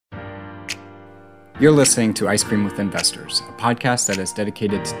You're listening to Ice Cream with Investors, a podcast that is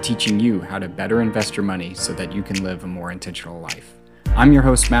dedicated to teaching you how to better invest your money so that you can live a more intentional life. I'm your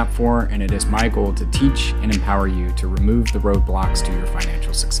host, Matt Four, and it is my goal to teach and empower you to remove the roadblocks to your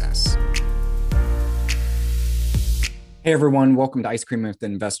financial success. Hey everyone, welcome to Ice Cream with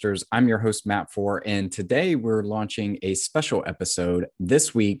Investors. I'm your host, Matt Four, and today we're launching a special episode.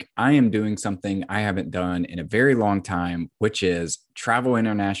 This week, I am doing something I haven't done in a very long time, which is travel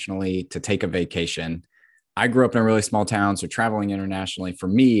internationally to take a vacation. I grew up in a really small town, so traveling internationally for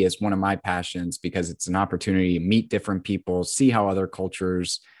me is one of my passions because it's an opportunity to meet different people, see how other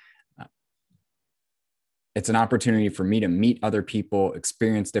cultures. It's an opportunity for me to meet other people,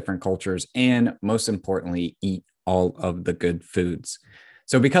 experience different cultures, and most importantly, eat all of the good foods.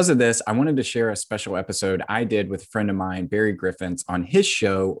 So because of this, I wanted to share a special episode I did with a friend of mine, Barry Griffiths, on his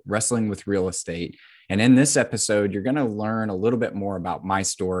show, Wrestling with Real Estate. And in this episode, you're going to learn a little bit more about my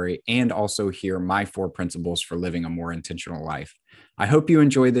story and also hear my 4 principles for living a more intentional life. I hope you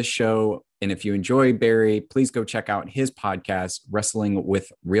enjoy this show. And if you enjoy Barry, please go check out his podcast, Wrestling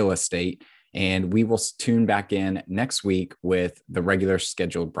with Real Estate. And we will tune back in next week with the regular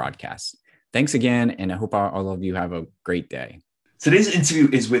scheduled broadcast. Thanks again, and I hope all of you have a great day. Today's interview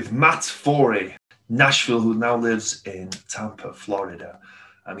is with Matt Foray, Nashville, who now lives in Tampa, Florida.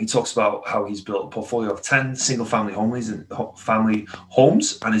 He talks about how he's built a portfolio of 10 single-family homes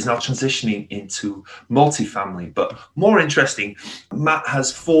and is now transitioning into multifamily. But more interesting, Matt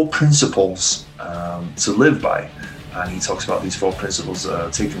has 4 principles to live by. And he talks about these 4 principles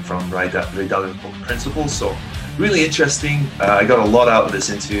taken from Ray Dalio's book, Principles. So really interesting. I got a lot out of this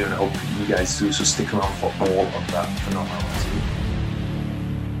interview, and I hope you guys do. So stick around for all of that phenomenal interview.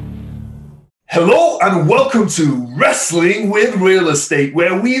 Hello and welcome to Wrestling with Real Estate,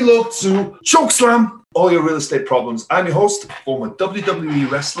 where we look to chokeslam all your real estate problems. I'm your host, former WWE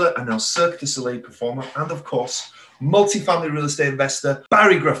wrestler and now Cirque du Soleil performer, and of course, multifamily real estate investor,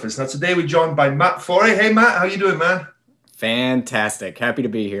 Barry Griffiths. Now today we're joined by Matt Foray. Hey Matt, how you doing, man? Fantastic. Happy to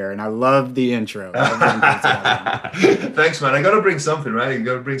be here. And I love the intro. Thanks, man. I got to bring something, right? You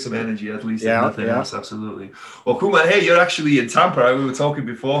got to bring some energy at least. Yeah, nothing else. Absolutely. Well, cool, man. Hey, you're actually in Tampa. We were talking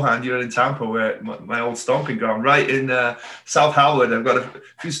beforehand. You're in Tampa, where my old stomping ground, right in South Howard. I've got a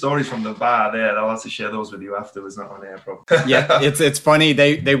few stories from the bar there. I'll have to share those with you afterwards, not on air, probably. Yeah, it's funny.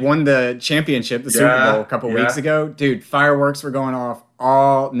 They won the championship, the Super Bowl, a couple weeks ago. Dude, fireworks were going off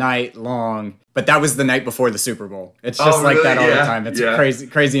all night long. But that was the night before the Super Bowl. It's just like that all the time. It's a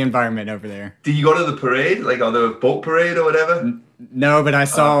crazy environment over there. Did you go to the parade, like on the boat parade or whatever? No, but I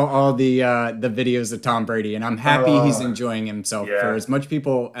saw all the videos of Tom Brady, and I'm happy he's enjoying himself. For as much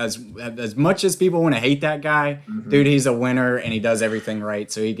much as people want to hate that guy, dude, he's a winner and he does everything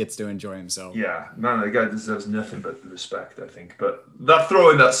right, so he gets to enjoy himself. Yeah, man, the guy deserves nothing but respect, I think. But that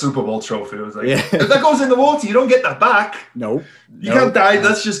throwing that Super Bowl trophy was like, if that goes in the water, you don't get that back. Nope. You can't die.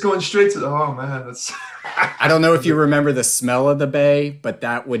 That's just going straight to the. Oh man, that's. I don't know if you remember the smell of the bay, but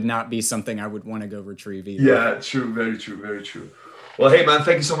that would not be something I would want to go retrieve either. Yeah, true, very true, very true. Well, hey man,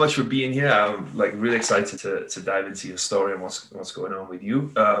 thank you so much for being here. I'm really excited to dive into your story and what's going on with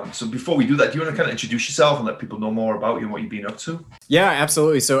you. So before we do that, do you want to kind of introduce yourself and let people know more about you and what you've been up to? Yeah,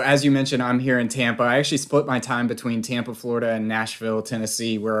 absolutely. So as you mentioned, I'm here in Tampa. I actually split my time between Tampa, Florida, and Nashville,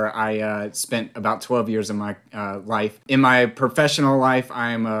 Tennessee, where I spent about 12 years of my life. In my professional life,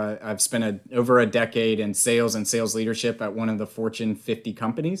 I've spent over a decade in sales and sales leadership at one of the Fortune 50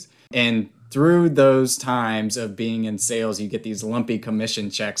 companies. And through those times of being in sales, you get these lumpy commission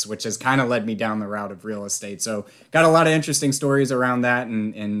checks, which has kind of led me down the route of real estate. So got a lot of interesting stories around that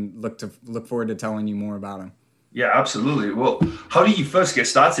and look forward to telling you more about them. Yeah, absolutely. Well, how did you first get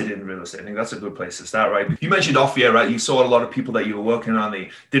started in real estate? I think that's a good place to start, right? You mentioned off air, right? You saw a lot of people that you were working on. They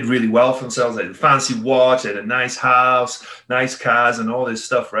did really well for themselves. They had a fancy watch, they had a nice house, nice cars, and all this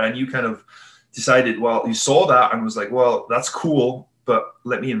stuff, right? And you kind of decided, well, you saw that and was like, well, that's cool, but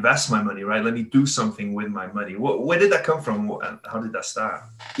let me invest my money, right? Let me do something with my money. Where did that come from? And how did that start?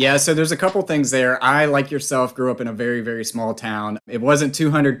 Yeah, so there's a couple things there. I, like yourself, grew up in a very, very small town. It wasn't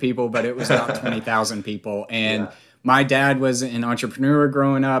 200 people, but it was about 20,000 people. And my dad was an entrepreneur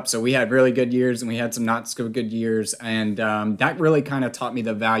growing up, so we had really good years and we had some not so good years. And that really kind of taught me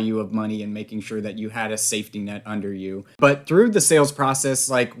the value of money and making sure that you had a safety net under you. But through the sales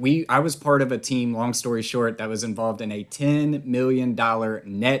process, I was part of a team, long story short, that was involved in a $10 million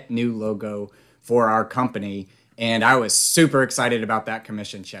net new logo for our company. And I was super excited about that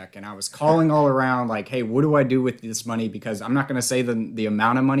commission check. And I was calling all around like, hey, what do I do with this money? Because I'm not going to say the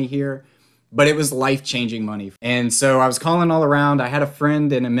amount of money here, but it was life-changing money. And so I was calling all around. I had a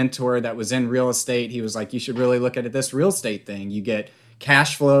friend and a mentor that was in real estate. He was like, you should really look at this real estate thing. You get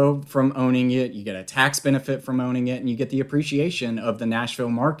cash flow from owning it, you get a tax benefit from owning it, and you get the appreciation of the Nashville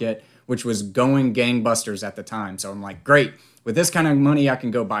market, which was going gangbusters at the time. So I'm like, great. With this kind of money, I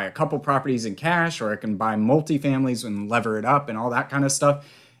can go buy a couple properties in cash, or I can buy multifamilies and lever it up and all that kind of stuff.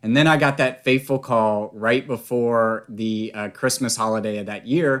 And then I got that fateful call right before the Christmas holiday of that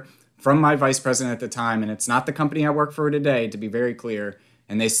year from my vice president at the time. And it's not the company I work for today, to be very clear.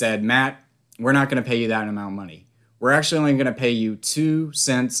 And they said, Matt, we're not going to pay you that amount of money. We're actually only going to pay you 2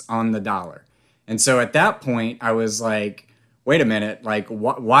 cents on the dollar. And so at that point, I was like, wait a minute, like,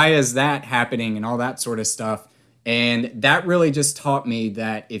 why is that happening and all that sort of stuff? And that really just taught me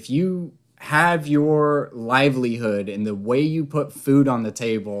that if you have your livelihood and the way you put food on the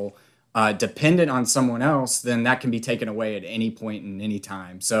table dependent on someone else, then that can be taken away at any point and any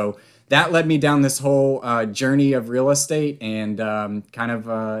time. So that led me down this whole journey of real estate and kind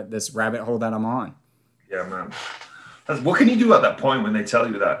of this rabbit hole that I'm on. Yeah, man. What can you do at that point when they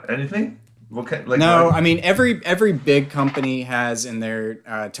tell you that? Anything? I mean, every big company has in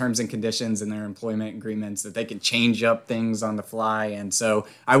their terms and conditions and their employment agreements that they can change up things on the fly. And so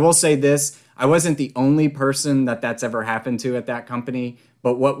I will say this, I wasn't the only person that's ever happened to at that company.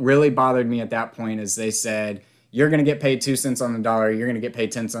 But what really bothered me at that point is they said, you're going to get paid 2 cents on the dollar. You're going to get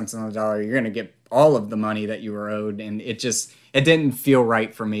paid 10 cents on the dollar. You're going to get all of the money that you were owed. And it didn't feel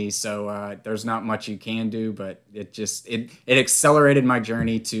right for me. So there's not much you can do, but it accelerated my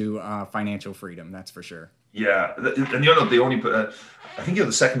journey to financial freedom. That's for sure. Yeah. And you're not the only, I think you're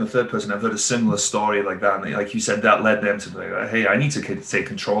the second or third person I've heard a similar story like that. And like you said, that led them to be like, hey, I need to take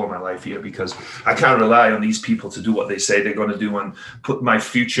control of my life here because I can't rely on these people to do what they say they're going to do and put my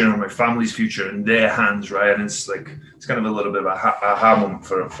future and my family's future in their hands, right? And it's kind of a little bit of a aha moment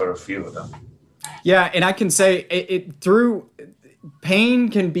for a few of them. Yeah, and I can say it through pain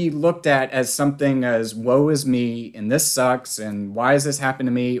can be looked at as something as woe is me and this sucks and why has this happened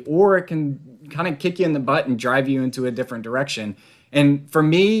to me, or it can kind of kick you in the butt and drive you into a different direction. And for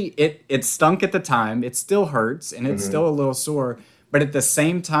me, it stunk at the time. It still hurts and it's still a little sore. But at the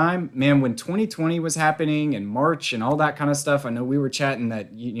same time, man, when 2020 was happening and March and all that kind of stuff, I know we were chatting that,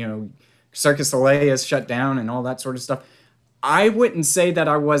 Circus Soleil is shut down and all that sort of stuff. I wouldn't say that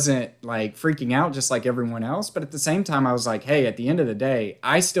I wasn't like freaking out just like everyone else, but at the same time, I was like, hey, at the end of the day,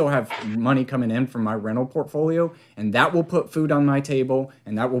 I still have money coming in from my rental portfolio, and that will put food on my table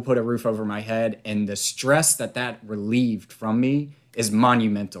and that will put a roof over my head. And the stress that relieved from me is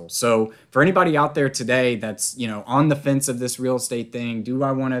monumental. So for anybody out there today that's, on the fence of this real estate thing, do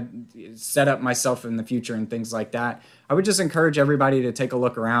I want to set up myself in the future and things like that? I would just encourage everybody to take a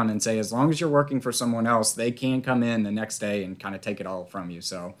look around and say, as long as you're working for someone else, they can come in the next day and kind of take it all from you.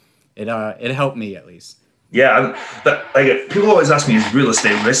 So it helped me at least. Yeah, but people always ask me, is real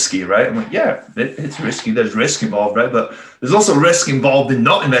estate risky, right? I'm like, yeah, it's risky. There's risk involved, right? But there's also risk involved in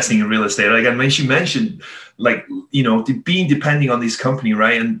not investing in real estate. Like I mentioned, being depending on this company,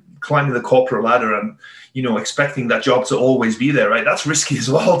 right? And climbing the corporate ladder and, expecting that job to always be there, right? That's risky as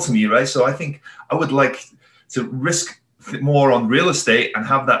well to me, right? So I think I would like to risk more on real estate and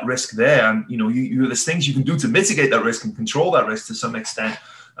have that risk there. And, there's things you can do to mitigate that risk and control that risk to some extent.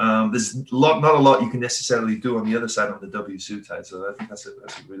 There's not a lot you can necessarily do on the other side on the W2 side. So I think that's a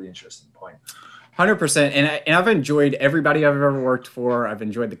really interesting point. 100%. And I've enjoyed everybody I've ever worked for. I've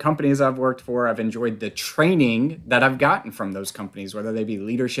enjoyed the companies I've worked for. I've enjoyed the training that I've gotten from those companies, whether they be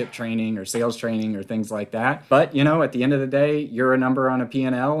leadership training or sales training or things like that. But, at the end of the day, you're a number on a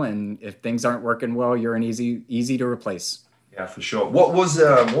P&L, and if things aren't working well, you're an easy to replace. Yeah, for sure. What was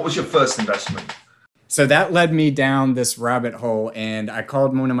your first investment? So that led me down this rabbit hole, and I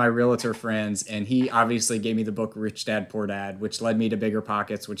called one of my realtor friends, and he obviously gave me the book Rich Dad Poor Dad, which led me to Bigger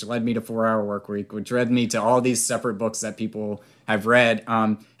Pockets, which led me to 4-Hour Workweek, which led me to all these separate books that people have read.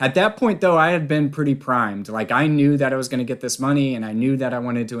 At that point, though, I had been pretty primed. Like, I knew that I was going to get this money, and I knew that I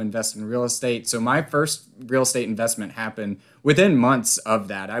wanted to invest in real estate. So my first real estate investment happened within months of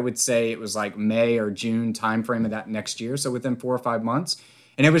that. I would say it was like May or June timeframe of that next year, so within 4 or 5 months.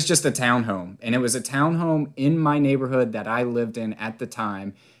 And it was just a townhome. And it was a townhome in my neighborhood that I lived in at the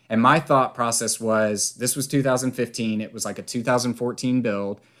time. And my thought process was, this was 2015. It was like a 2014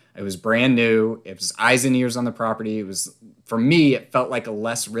 build. It was brand new. It was eyes and ears on the property. It was, for me, it felt like a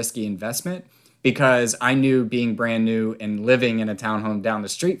less risky investment because I knew, being brand new and living in a townhome down the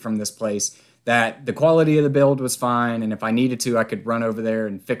street from this place, that the quality of the build was fine. And if I needed to, I could run over there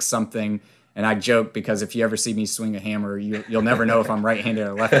and fix something. And I joke because if you ever see me swing a hammer, you'll never know if I'm right-handed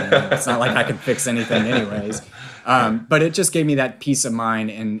or left-handed. It's not like I could fix anything anyways. But it just gave me that peace of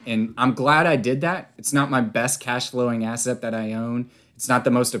mind. And I'm glad I did that. It's not my best cash flowing asset that I own. It's not the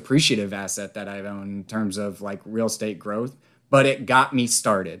most appreciative asset that I own in terms of like real estate growth. but it got me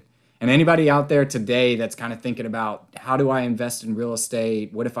started. And anybody out there today that's kind of thinking about how do I invest in real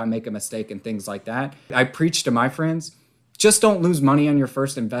estate? What if I make a mistake and things like that? I preach to my friends, just don't lose money on your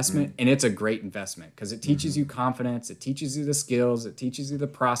first investment. And it's a great investment because it teaches you confidence. It teaches you the skills. It teaches you the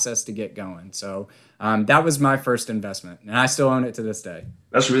process to get going. So that was my first investment, and I still own it to this day.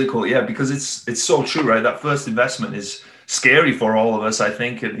 That's really cool. Yeah, because it's so true, right? That first investment is scary for all of us, I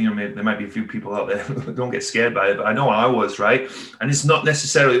think. And, there might be a few people out there who don't get scared by it, but I know I was, right? And it's not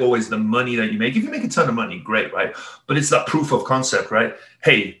necessarily always the money that you make. If you make a ton of money, great, right? But it's that proof of concept, right?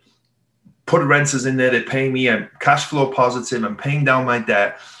 Hey, put renters in there, they pay me, I'm cash flow positive, I'm paying down my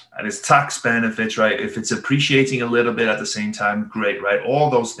debt, and it's tax benefits, right? If it's appreciating a little bit at the same time, great, right? All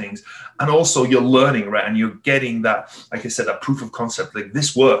those things. And also you're learning, right? And you're getting that, like I said, that proof of concept, like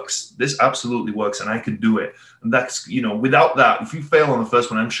this works, this absolutely works, and I can do it. And that's, without that, if you fail on the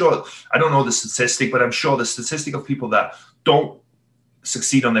first one, I'm sure, I don't know the statistic, but I'm sure the statistic of people that don't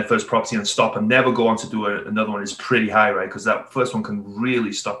succeed on their first property and stop and never go on to do another one is pretty high, right? Because that first one can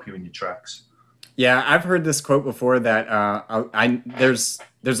really stop you in your tracks. Yeah, I've heard this quote before that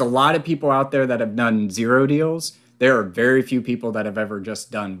there's a lot of people out there that have done 0 deals. There are very few people that have ever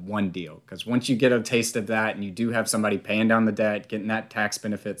just done 1 deal. Because once you get a taste of that and you do have somebody paying down the debt, getting that tax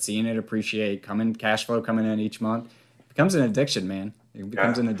benefit, seeing it appreciate, cash flow coming in each month, it becomes an addiction, man. It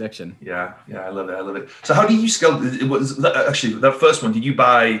becomes an addiction. Yeah, I love it. So how do you scale? It was actually that first one.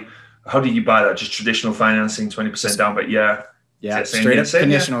 How did you buy that? Just traditional financing, 20% down, but yeah. Yeah, straight up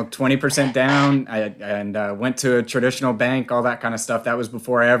conditional, 20% down. I went to a traditional bank, all that kind of stuff. That was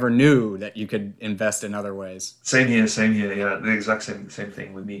before I ever knew that you could invest in other ways. Same here. Yeah, the exact same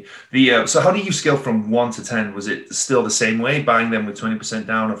thing with me. So how do you scale from 1 to 10? Was it still the same way, buying them with 20%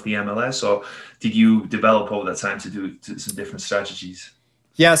 down off the MLS, or did you develop over that time to do some different strategies?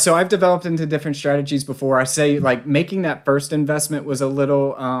 Yeah, so I've developed into different strategies before. I say like making that first investment was a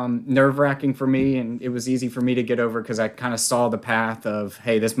little nerve-wracking for me, and it was easy for me to get over because I kind of saw the path of,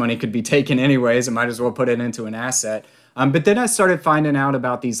 hey, this money could be taken anyways. I might as well put it into an asset. But then I started finding out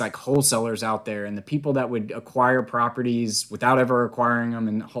about these like wholesalers out there and the people that would acquire properties without ever acquiring them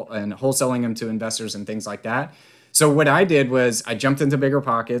and wholesaling them to investors and things like that. So what I did was I jumped into Bigger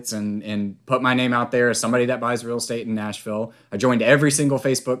Pockets and put my name out there as somebody that buys real estate in Nashville. I joined every single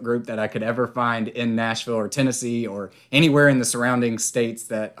Facebook group that I could ever find in Nashville or Tennessee or anywhere in the surrounding states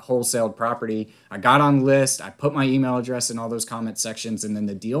that wholesaled property. I got on list. I put my email address in all those comment sections, and then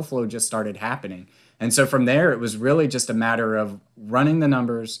the deal flow just started happening. And so from there, it was really just a matter of running the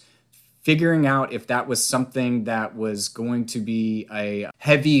numbers, figuring out if that was something that was going to be a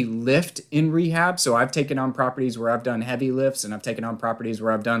heavy lift in rehab. So I've taken on properties where I've done heavy lifts, and I've taken on properties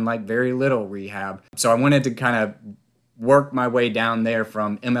where I've done like very little rehab. So I wanted to kind of work my way down there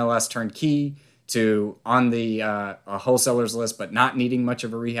from MLS turnkey to on the wholesalers list, but not needing much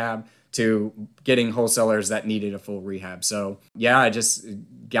of a rehab, to getting wholesalers that needed a full rehab. So yeah, I just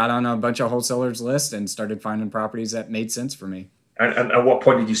got on a bunch of wholesalers list and started finding properties that made sense for me. And at what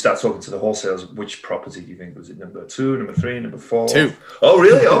point did you start talking to the wholesalers? Which property do you think? Was it number 2, number 3, number 4? 2. Oh,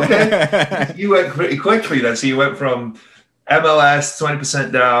 really? Okay. You went pretty quickly then. So you went from MLS,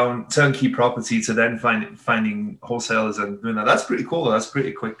 20% down, turnkey property, to then finding wholesalers and doing that. That's pretty cool. That's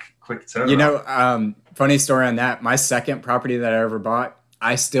pretty quick turnaround. Funny story on that. My second property that I ever bought,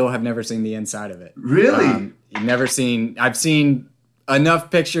 I still have never seen the inside of it. Really? I've seen enough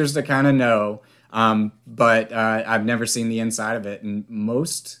pictures to kind of know. But I've never seen the inside of it. And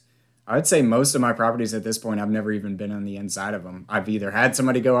I'd say most of my properties at this point, I've never even been on the inside of them. I've either had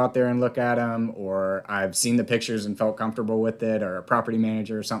somebody go out there and look at them, or I've seen the pictures and felt comfortable with it, or a property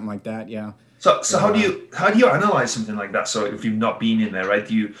manager or something like that. Yeah. So how do you analyze something like that? So if you've not been in there, right?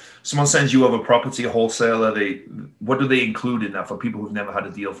 Someone sends you over property, a wholesaler, what do they include in that for people who've never had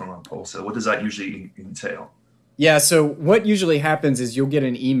a deal from a wholesaler? What does that usually entail? Yeah, so what usually happens is you'll get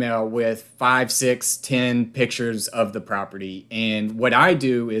an email with 5, 6, 10 pictures of the property. And what I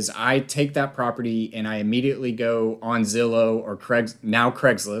do is I take that property and I immediately go on Zillow or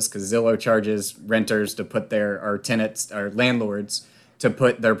Craigslist, because Zillow charges renters to put or tenants or landlords to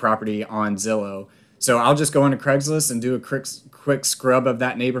put their property on Zillow. So I'll just go into Craigslist and do a quick scrub of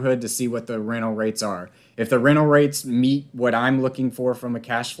that neighborhood to see what the rental rates are. If the rental rates meet what I'm looking for from a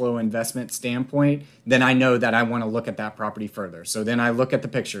cash flow investment standpoint, then I know that I want to look at that property further. So then I look at the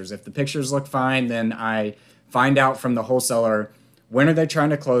pictures. If the pictures look fine, then I find out from the wholesaler, when are they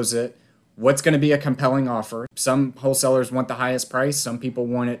trying to close it? What's going to be a compelling offer? Some wholesalers want the highest price. Some people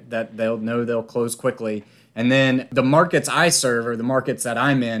want it that they'll know they'll close quickly. And then the markets I serve, or the markets that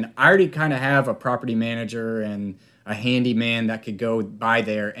I'm in, I already kind of have a property manager and a handyman that could go by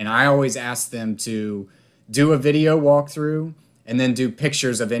there. And I always ask them to do a video walkthrough, and then do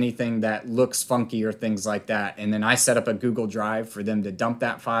pictures of anything that looks funky or things like that. And then I set up a Google Drive for them to dump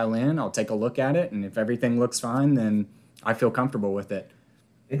that file in. I'll take a look at it, and if everything looks fine, then I feel comfortable with it.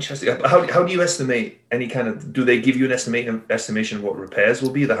 Interesting. How do you estimate any kind of, do they give you an estimation of what repairs will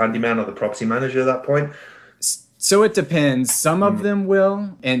be, the handyman or the property manager at that point? So it depends. Some of them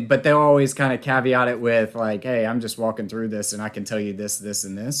will, but they'll always kind of caveat it with like, hey, I'm just walking through this and I can tell you this, this,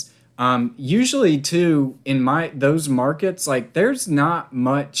 and this. Usually too, in those markets, like there's not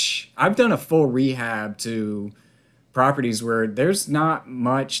much. I've done a full rehab to properties where there's not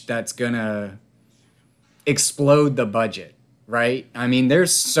much that's gonna explode the budget, right? I mean,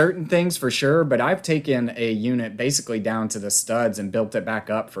 there's certain things for sure, but I've taken a unit basically down to the studs and built it back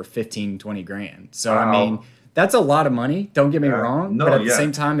up for 15, 20 grand. So, wow. I mean, that's a lot of money. Don't get me wrong. No, but at the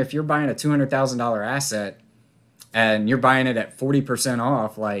same time, if you're buying a $200,000 asset and you're buying it at 40%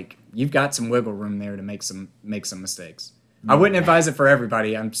 off, like you've got some wiggle room there to make some mistakes. I wouldn't advise it for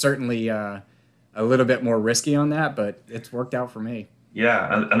everybody. I'm certainly a little bit more risky on that, but it's worked out for me.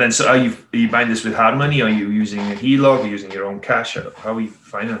 Yeah, and then so are you buying this with hard money? Are you using a HELOC? Are you using your own cash? How are you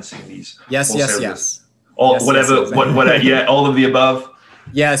financing these? Yes. All yes, whatever, yes, whatever. Yeah, all of the above.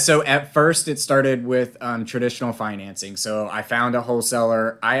 Yeah, so at first it started with traditional financing. So I found a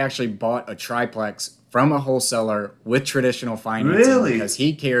wholesaler. I actually bought a triplex from a wholesaler with traditional financing because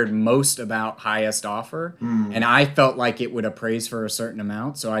he cared most about highest offer. And I felt like it would appraise for a certain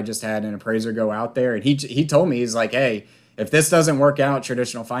amount. So I just had an appraiser go out there, and he told me, he's like, hey, if this doesn't work out,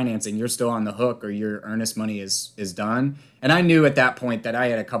 traditional financing, you're still on the hook, or your earnest money is done. And I knew at that point that I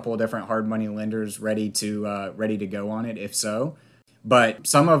had a couple of different hard money lenders ready to go on it, if so. But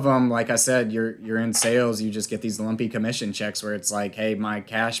some of them, like I said, you're in sales, you just get these lumpy commission checks where it's like, hey, my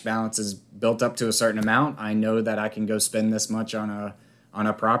cash balance is built up to a certain amount. I know that I can go spend this much on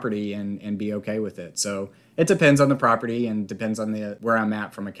a property and be okay with it. So it depends on the property and depends on where I'm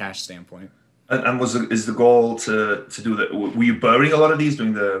at from a cash standpoint. And is the goal to do that? Were you borrowing a lot of these,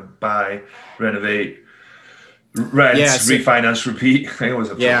 doing the buy, renovate, rent, refinance, repeat? I always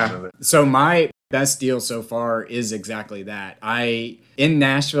have trouble with it. So my best deal so far is exactly that. In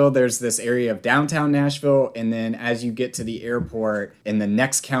Nashville, there's this area of downtown Nashville, and then as you get to the airport in the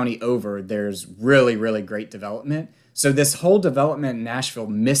next county over, there's really, really great development. So this whole development in Nashville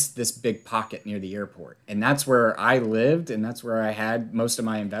missed this big pocket near the airport, and that's where I lived, and that's where I had most of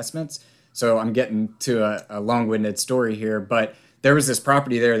my investments. So I'm getting to a long-winded story here, but there was this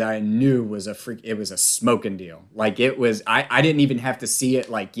property there that I knew was it was a smoking deal. Like it was, I didn't even have to see it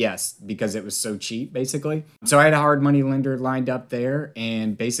because it was so cheap basically. So I had a hard money lender lined up there,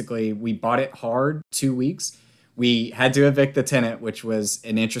 and basically we bought it hard 2 weeks. We had to evict the tenant, which was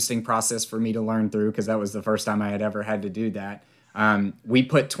an interesting process for me to learn through because that was the first time I had ever had to do that. We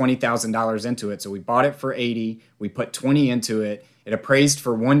put $20,000 into it. So we bought it for $80,000. We put $20,000 into it. It appraised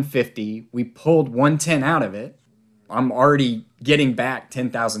for $150,000. We pulled $110,000 out of it. I'm already getting back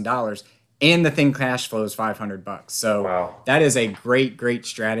 $10,000, and the thing cash flows $500. So That is a great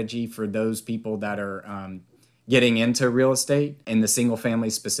strategy for those people that are getting into real estate and the single family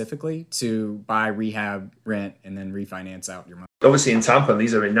specifically to buy, rehab, rent, and then refinance out your money. Obviously in Tampa, and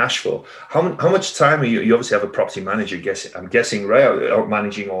these are in Nashville. How much time are you obviously have a property manager, I'm guessing, right? Out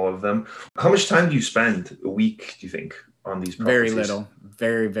managing all of them. How much time do you spend a week, do you think, on these properties? Very little.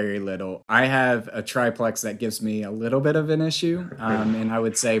 Very, very little. I have a triplex that gives me a little bit of an issue. And I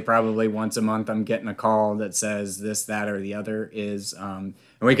would say probably once a month I'm getting a call that says this, that, or the other is, and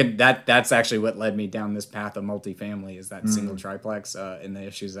that's actually what led me down this path of multifamily is that single triplex and the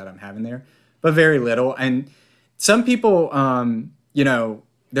issues that I'm having there, but very little. And some people,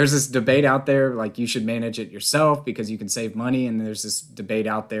 there's this debate out there, like you should manage it yourself because you can save money. And there's this debate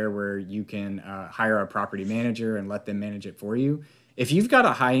out there where you can hire a property manager and let them manage it for you. If you've got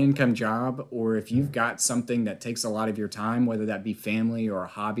a high income job, or if you've got something that takes a lot of your time, whether that be family or a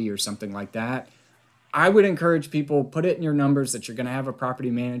hobby or something like that, I would encourage people, put it in your numbers that you're going to have a property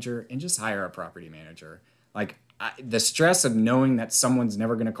manager and just hire a property manager. Like the stress of knowing that someone's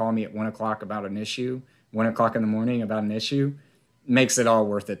never going to call me at 1:00 about an issue, 1:00 in the morning about an issue, makes it all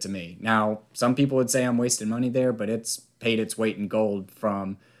worth it to me. Now, some people would say I'm wasting money there, but it's paid its weight in gold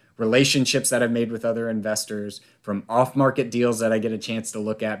from relationships that I've made with other investors, from off-market deals that I get a chance to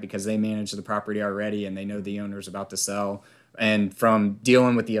look at because they manage the property already and they know the owner's about to sell, and from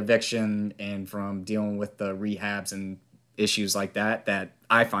dealing with the eviction and from dealing with the rehabs and issues like that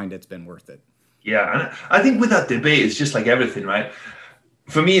I find it's been worth it. Yeah, and I think with that debate, it's just like everything, right?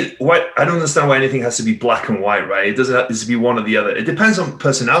 For me, I don't understand why anything has to be black and white, right? It doesn't have to be one or the other. It depends on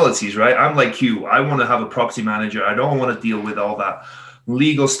personalities, right? I'm like you. I want to have a property manager. I don't want to deal with all that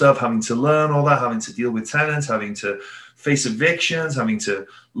legal stuff, having to learn all that, having to deal with tenants, having to face evictions, having to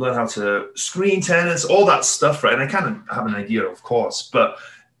learn how to screen tenants, all that stuff, right? And I kind of have an idea, of course, but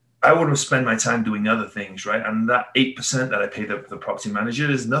I would have spent my time doing other things, right? And that 8% that I pay the property manager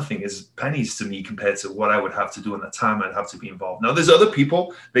is nothing, is pennies to me compared to what I would have to do in the time I'd have to be involved. Now, there's other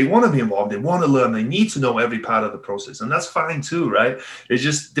people, they want to be involved, they want to learn, they need to know every part of the process. And that's fine too, right? It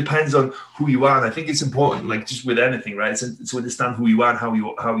just depends on who you are. And I think it's important, like just with anything, right? It's to understand who you are and how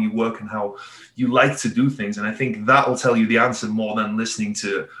you work and how you like to do things. And I think that will tell you the answer more than listening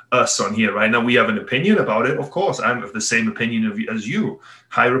to us on here, right? Now, we have an opinion about it. Of course, I'm of the same opinion as you.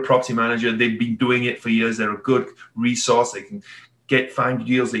 Hire a property manager. They've been doing it for years. They're a good resource. They can find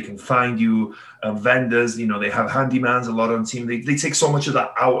deals. They can find you vendors. You know, they have handymans a lot on the team. They take so much of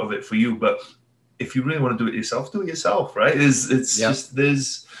that out of it for you. But if you really want to do it yourself, do it yourself, right? It's just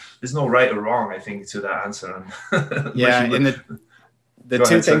there's no right or wrong, I think, to that answer. Yeah, and the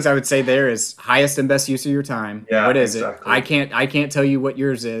two things I would say there is highest and best use of your time. Yeah, what is exactly. it? I can't tell you what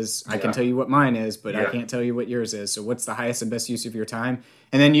yours is. I can tell you what mine is, but I can't tell you what yours is. So what's the highest and best use of your time?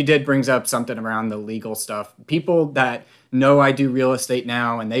 And then you did brings up something around the legal stuff. People that know I do real estate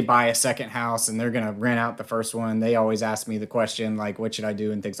now and they buy a second house and they're going to rent out the first one, they always ask me the question, like, what should I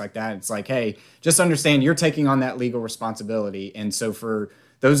do and things like that. It's like, hey, just understand you're taking on that legal responsibility. And so for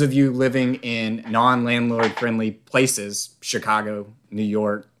those of you living in non-landlord friendly places, Chicago, New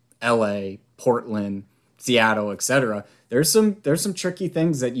York, LA, Portland, Seattle, etc., there's some tricky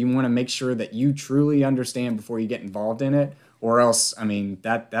things that you want to make sure that you truly understand before you get involved in it, or else, I mean,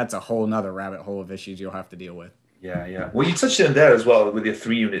 that's a whole nother rabbit hole of issues you'll have to deal with. Yeah. Well, you touched on there as well with your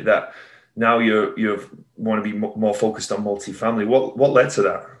 3-unit that now you want to be more focused on multifamily. What led to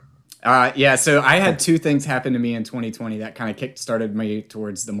that? So I had two things happen to me in 2020 that kind of kick-started me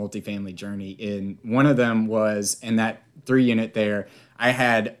towards the multifamily journey. And one of them was in that 3-unit there, I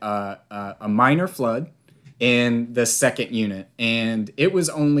had a minor flood in the second unit, and it was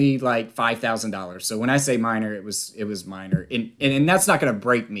only like $5,000. So when I say minor, it was minor, and that's not going to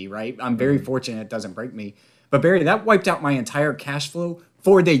break me, right? I'm very fortunate it doesn't break me. But Barry, that wiped out my entire cash flow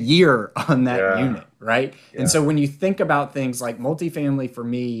for the year on that unit, right? Yeah. And so when you think about things like multifamily, for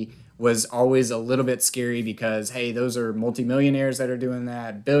me, was always a little bit scary because, hey, those are multimillionaires that are doing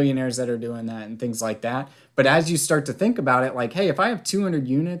that, billionaires that are doing that, and things like that. But as you start to think about it, like, hey, if I have 200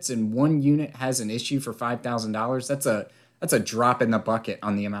 units and one unit has an issue for $5,000, that's a drop in the bucket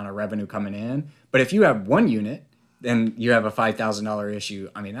on the amount of revenue coming in. But if you have one unit, then you have a $5,000 issue.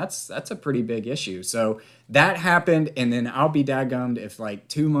 I mean, that's a pretty big issue. So that happened, and then I'll be daggummed if like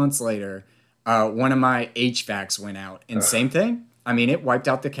 2 months later, one of my HVACs went out, and same thing. I mean, it wiped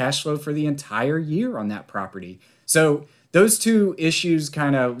out the cash flow for the entire year on that property. So those two issues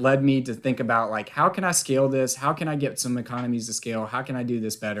kind of led me to think about, like, how can I scale this? How can I get some economies to scale? How can I do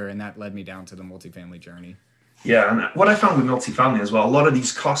this better? And that led me down to the multifamily journey. Yeah, and what I found with multifamily as well, a lot of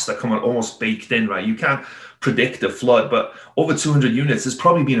these costs that come almost baked in, right? You can't predict a flood, but over 200 units, there's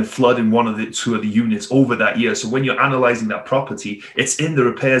probably been a flood in one of the two of the units over that year. So when you're analyzing that property, it's in the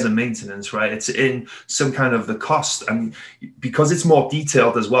repairs and maintenance, right? It's in some kind of the cost. And because it's more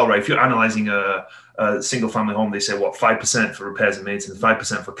detailed as well, right? If you're analyzing a single family home, they say, 5% for repairs and maintenance,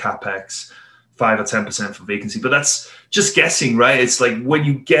 5% for CapEx, 5 or 10% for vacancy, but that's just guessing, right? It's like when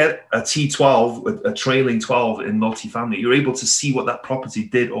you get a T12, a trailing 12 in multifamily, you're able to see what that property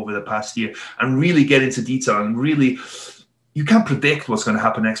did over the past year and really get into detail and really, you can't predict what's going to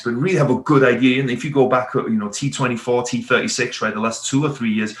happen next, but really have a good idea. And if you go back, T24, T36, right, the last 2 or 3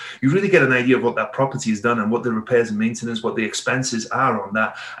 years, you really get an idea of what that property has done and what the repairs and maintenance, what the expenses are on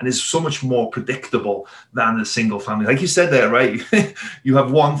that. And it's so much more predictable than the single family. Like you said there, right? You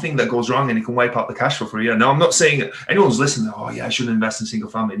have one thing that goes wrong and it can wipe out the cash flow for a year. Now, I'm not saying that anyone's listening, I shouldn't invest in single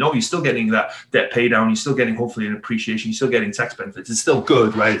family. No, you're still getting that debt pay down. You're still getting, hopefully, an appreciation. You're still getting tax benefits. It's still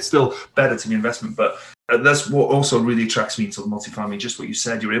good, right? It's still better to be investment. But that's what also really attracts me to multifamily. Just what you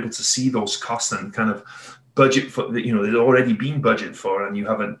said, you're able to see those costs and kind of budget for, they've already been budgeted for, and you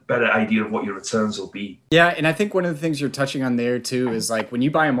have a better idea of what your returns will be. Yeah, and I think one of the things you're touching on there too is, like, when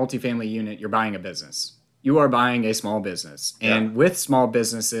you buy a multifamily unit, you're buying a business. You are buying a small business. And with small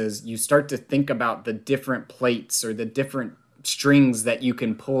businesses, you start to think about the different plates or the different strings that you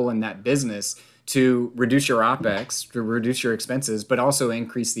can pull in that business to reduce your OPEX, to reduce your expenses, but also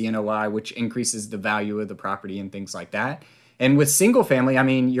increase the NOI, which increases the value of the property and things like that. And with single family, I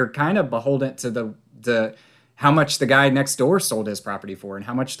mean, you're kind of beholden to the how much the guy next door sold his property for, and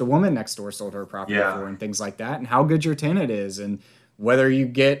how much the woman next door sold her property for, and things like that, and how good your tenant is, and whether you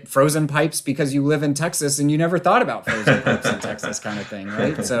get frozen pipes because you live in Texas and you never thought about frozen pipes in Texas, kind of thing,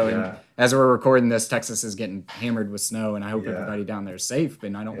 right? So as we're recording this, Texas is getting hammered with snow, and I hope Yeah. everybody down there is safe.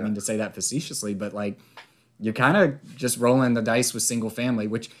 And I don't Yeah. mean to say that facetiously, but like you're kind of just rolling the dice with single family,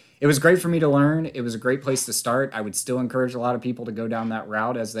 which it was great for me to learn. It was a great place to start. I would still encourage a lot of people to go down that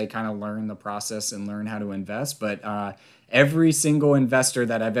route as they kind of learn the process and learn how to invest. But every single investor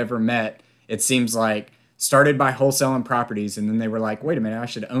that I've ever met, it seems like started by wholesaling properties, and then they were like, wait a minute, I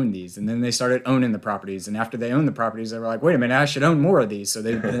should own these. And then they started owning the properties. And after they owned the properties, they were like, wait a minute, I should own more of these. So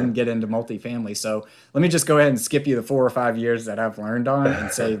they then get into multifamily. So let me just go ahead and skip you the 4 or 5 years that I've learned on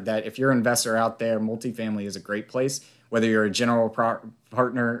and say that if you're an investor out there, multifamily is a great place, whether you're a general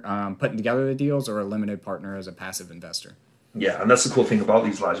partner putting together the deals or a limited partner as a passive investor. Yeah, and that's the cool thing about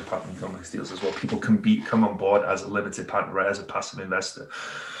these large apartment complex deals as well. People can come on board as a limited partner, right, as a passive investor.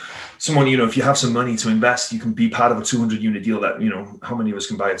 Someone, if you have some money to invest, you can be part of a 200-unit deal that, how many of us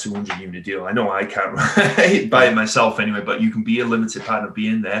can buy a 200-unit deal? I know I can't buy it myself anyway, but you can be a limited partner, be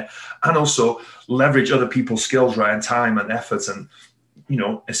in there, and also leverage other people's skills, right, and time and efforts. And,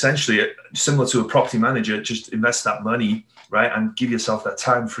 essentially, similar to a property manager, just invest that money, right, and give yourself that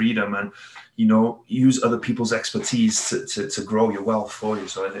time freedom and, use other people's expertise to grow your wealth for you.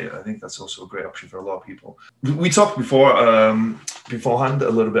 So I think that's also a great option for a lot of people. We talked beforehand a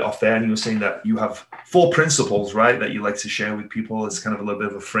little bit off there, and you were saying that you have 4 principles, right, that you like to share with people as kind of a little bit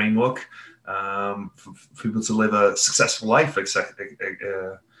of a framework for people to live a successful life,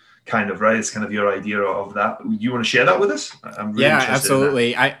 kind of, right? It's kind of your idea of that. Do you want to share that with us? I'm really interested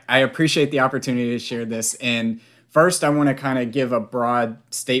absolutely. in that. I appreciate the opportunity to share this. And first, I want to kind of give a broad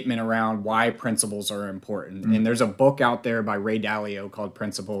statement around why principles are important. And there's a book out there by Ray Dalio called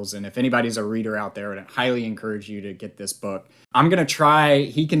Principles. And if anybody's a reader out there, I'd highly encourage you to get this book. I'm going to try,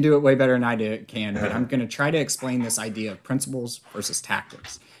 he can do it way better than I can, but I'm going to try to explain this idea of principles versus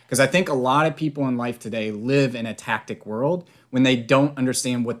tactics. Because I think a lot of people in life today live in a tactic world when they don't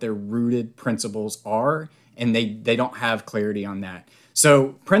understand what their rooted principles are, and they don't have clarity on that.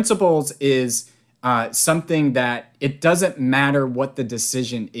 So principles is something that it doesn't matter what the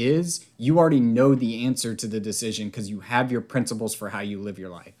decision is, you already know the answer to the decision because you have your principles for how you live your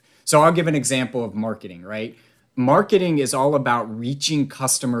life. So I'll give an example of marketing, right? Marketing is all about reaching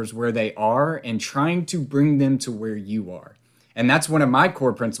customers where they are and trying to bring them to where you are. And that's one of my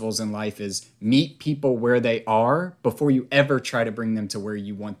core principles in life is meet people where they are before you ever try to bring them to where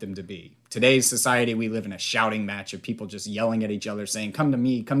you want them to be. Today's society, we live in a shouting match of people just yelling at each other saying, come to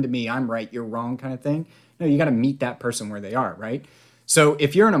me, I'm right, you're wrong kind of thing. No, you got to meet that person where they are, right? So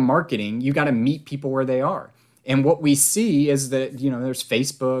if you're in a marketing, you got to meet people where they are. And what we see is that, there's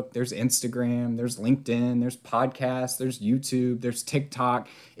Facebook, there's Instagram, there's LinkedIn, there's podcasts, there's YouTube, there's TikTok.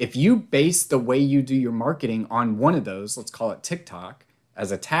 If you base the way you do your marketing on one of those, let's call it TikTok,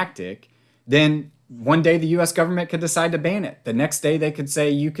 as a tactic, then one day the U.S. government could decide to ban it. The next day they could say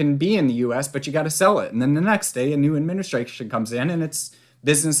you can be in the U.S., but you got to sell it. And then the next day a new administration comes in and it's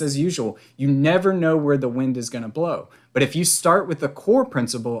business as usual. You never know where the wind is going to blow. But if you start with the core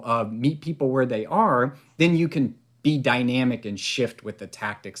principle of meet people where they are, then you can be dynamic and shift with the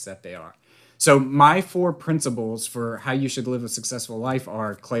tactics that they are. So my 4 principles for how you should live a successful life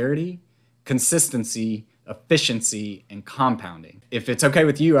are clarity, consistency, efficiency, and compounding. If it's okay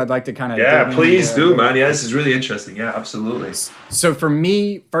with you, I'd like to kind of... Yeah, please do, man. Yeah, this is really interesting. Yeah, absolutely. So for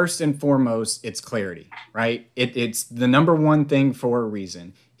me, first and foremost, it's clarity, right? It's the number one thing for a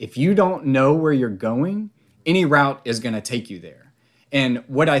reason. If you don't know where you're going, any route is going to take you there. And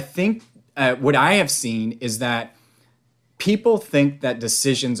what I have seen is that people think that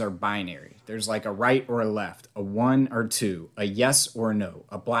decisions are binary. There's like a right or a left, a 1 or 2, a yes or a no,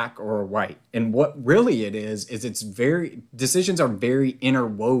 a black or a white. And what really it is decisions are very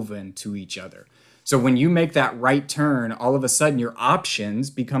interwoven to each other. So when you make that right turn, all of a sudden your options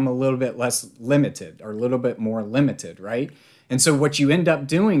become a little bit less limited or a little bit more limited, right? And so what you end up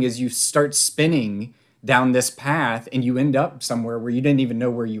doing is you start spinning down this path and you end up somewhere where you didn't even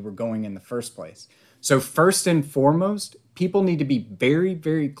know where you were going in the first place. So first and foremost, people need to be very,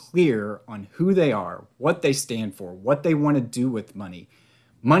 very clear on who they are, what they stand for, what they want to do with money.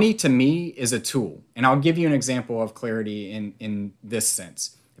 Money to me is a tool. And I'll give you an example of clarity in this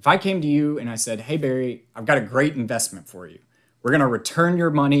sense. If I came to you and I said, hey, Barry, I've got a great investment for you. We're going to return your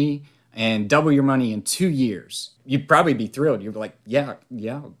money and double your money in 2 years. You'd probably be thrilled. You'd be like, yeah,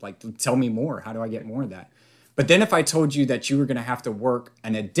 like tell me more. How do I get more of that? But then if I told you that you were going to have to work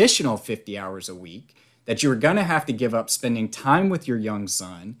an additional 50 hours a week, that you were going to have to give up spending time with your young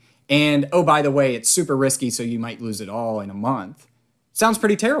son, and oh, by the way, it's super risky, so you might lose it all in a month. Sounds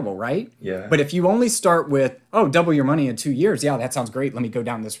pretty terrible, right? Yeah. But if you only start with, oh, double your money in 2 years, yeah, that sounds great. Let me go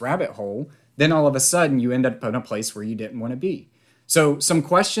down this rabbit hole. Then all of a sudden you end up in a place where you didn't want to be. So some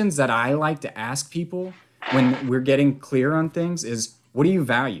questions that I like to ask people when we're getting clear on things is, what do you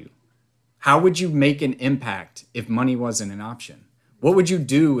value? How would you make an impact if money wasn't an option? What would you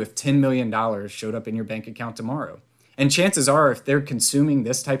do if $10 million showed up in your bank account tomorrow? And chances are, if they're consuming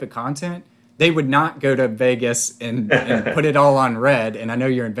this type of content, they would not go to Vegas and put it all on red. And I know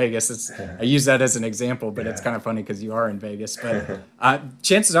you're in Vegas. I use that as an example, but it's kind of funny because you are in Vegas. But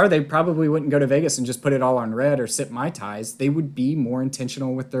chances are they probably wouldn't go to Vegas and just put it all on red or sip Mai Tais. They would be more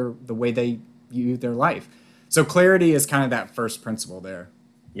intentional with the way they view their life. So clarity is kind of that first principle there.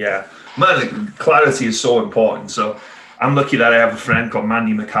 Yeah, man, clarity is so important. So I'm lucky that I have a friend called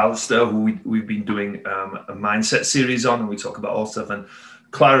Mandy McAllister who we've been doing a mindset series on, and we talk about all stuff. And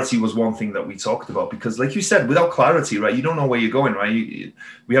clarity was one thing that we talked about, because like you said, without clarity, right, you don't know where you're going, right?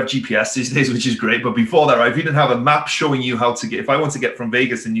 We have GPS these days, which is great. But before that, right, if you didn't have a map showing you how to get, if I want to get from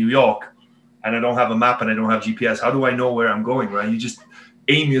Vegas to New York and I don't have a map and I don't have GPS, how do I know where I'm going, right? You just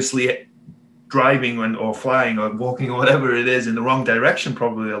aimlessly driving or flying or walking or whatever it is in the wrong direction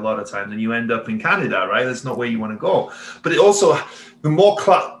probably a lot of times, and you end up in Canada, right? That's not where you want to go. But it also, the more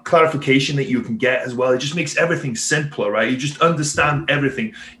clarification that you can get as well, it just makes everything simpler, right? You just understand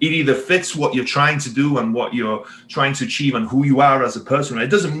everything. It either fits what you're trying to do and what you're trying to achieve and who you are as a person, right? It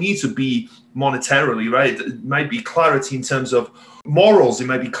doesn't need to be monetarily, right? It might be clarity in terms of morals. It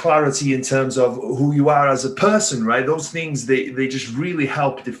might be clarity in terms of who you are as a person, right? Those things, they just really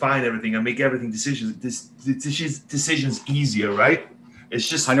help define everything and make everything decisions easier, right? It's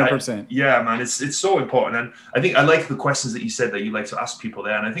just 100%. Yeah, man, it's so important. And I think I like the questions that you said that you like to ask people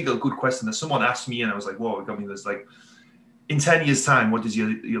there. And I think a good question that someone asked me, and I was like, whoa, it got me this, like, in 10 years' time, what does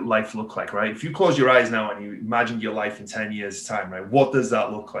your life look like, right? If you close your eyes now and you imagine your life in 10 years' time, right? What does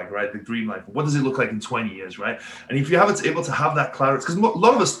that look like, right? The dream life. What does it look like in 20 years, right? And if you haven't able to have that clarity, because a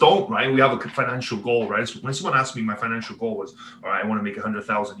lot of us don't, right? We have a financial goal, right? So when someone asked me, my financial goal was, all right, I want to make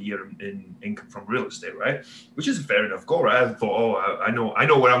 $100,000 a year in income from real estate, right? Which is a fair enough goal, right? I thought, oh, I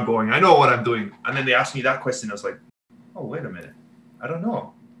know where I'm going. I know what I'm doing. And then they asked me that question. I was like, oh, wait a minute. I don't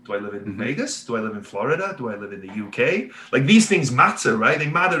know. Do I live in Vegas? Do I live in Florida? Do I live in the UK? Like, these things matter, right? They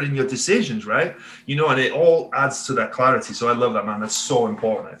matter in your decisions, right? You know, and it all adds to that clarity. So I love that, man. That's so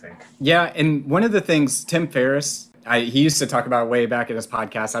important, I think. Yeah, and one of the things, Tim Ferriss, he used to talk about way back in his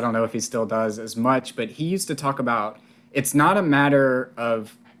podcast. I don't know if he still does as much, but he used to talk about, it's not a matter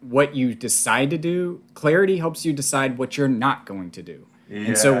of what you decide to do. Clarity helps you decide what you're not going to do. Yes.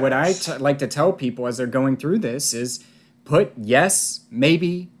 And so what I like to tell people as they're going through this is, put yes,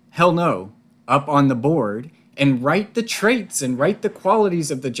 maybe, hell no up on the board and write the traits and write the qualities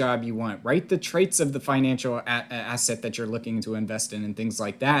of the job you want. Write the traits of the financial asset that you're looking to invest in and things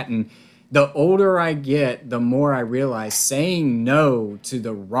like that. And the older I get, the more I realize saying no to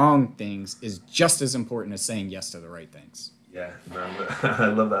the wrong things is just as important as saying yes to the right things. Yeah, man, I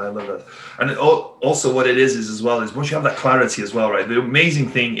love that. And also what it is as well is once you have that clarity as well, right? The amazing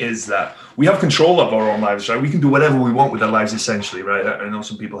thing is that we have control of our own lives, right? We can do whatever we want with our lives, essentially, right? I know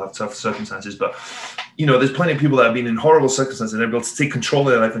some people have tough circumstances, but, you know, there's plenty of people that have been in horrible circumstances and they're able to take control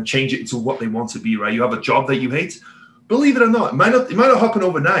of their life and change it into what they want to be, right? You have a job that you hate. Believe it or not, it might not happen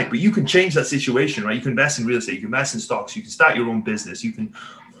overnight, but you can change that situation, right? You can invest in real estate, you can invest in stocks, you can start your own business, you can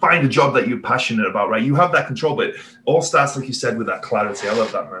find a job that you're passionate about, right? You have that control, but it all starts, like you said, with that clarity. I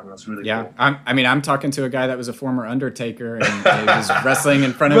love that, man. That's really cool. I'm talking to a guy that was a former Undertaker and he was wrestling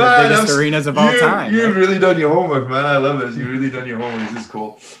in front of the biggest arenas of all time. You've really done your homework, man. I love it. You've really done your homework. This is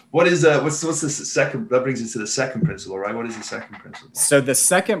cool. What is what's the second? That brings us to the second principle, right? What is the second principle? So the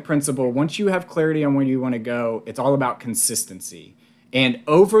second principle, once you have clarity on where you want to go, it's all about consistency. And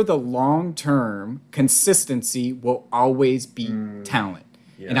over the long term, consistency will always beat talent.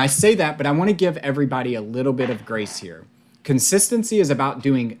 Yeah. And I say that, but I want to give everybody a little bit of grace here. Consistency is about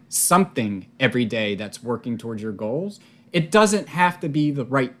doing something every day that's working towards your goals. It doesn't have to be the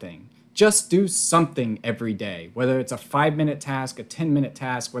right thing. Just do something every day, whether it's a 5-minute task, a 10-minute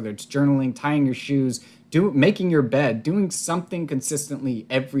task, whether it's journaling, tying your shoes, making your bed, doing something consistently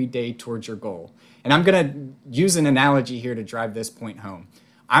every day towards your goal. And I'm going to use an analogy here to drive this point home.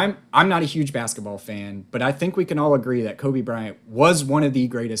 I'm not a huge basketball fan, but I think we can all agree that Kobe Bryant was one of the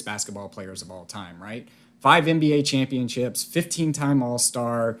greatest basketball players of all time, right? 5 NBA championships, 15-time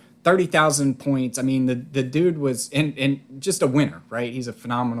All-Star, 30,000 points. I mean, the dude was and just a winner, right? He's a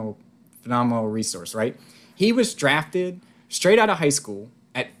phenomenal resource, right? He was drafted straight out of high school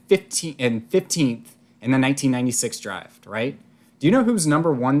at 15th in the 1996 draft, right? Do you know who's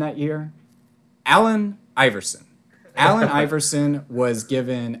number 1 that year? Allen Iverson. Allen Iverson was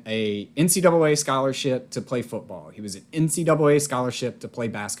given a NCAA scholarship to play football. He was an NCAA scholarship to play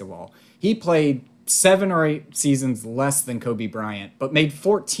basketball. He played 7 or 8 seasons less than Kobe Bryant, but made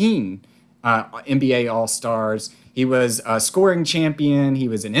 14 NBA All-Stars. He was a scoring champion. He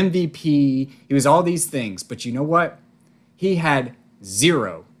was an MVP. He was all these things. But you know what? He had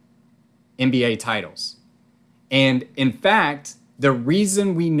 0 NBA titles. And in fact, the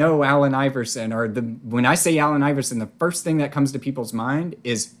reason we know Allen Iverson, when I say Allen Iverson, the first thing that comes to people's mind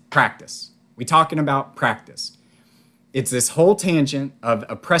is practice. We're talking about practice. It's this whole tangent of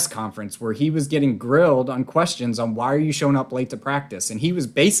a press conference where he was getting grilled on questions on why are you showing up late to practice? And he was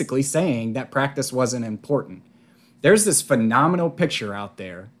basically saying that practice wasn't important. There's this phenomenal picture out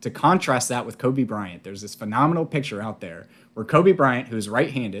there to contrast that with Kobe Bryant. There's this phenomenal picture out there where Kobe Bryant, who's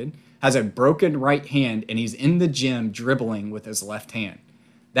right-handed, has a broken right hand and he's in the gym dribbling with his left hand.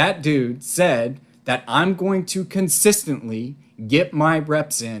 That dude said that I'm going to consistently get my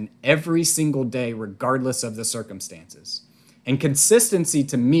reps in every single day, regardless of the circumstances. And consistency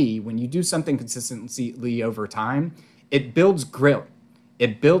to me, when you do something consistently over time, it builds grit.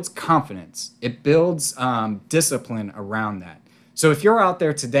 It builds confidence. It builds discipline around that. So if you're out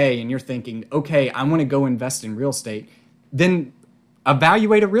there today and you're thinking, okay, I want to go invest in real estate, then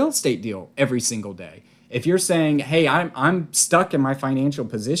evaluate a real estate deal every single day. If you're saying, hey, I'm stuck in my financial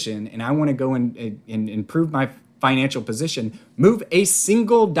position and I want to go and improve my financial position, move a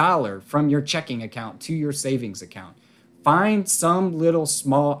single dollar from your checking account to your savings account. Find some little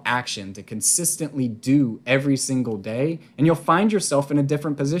small action to consistently do every single day, and you'll find yourself in a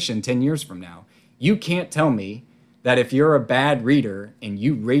different position 10 years from now. You can't tell me that if you're a bad reader and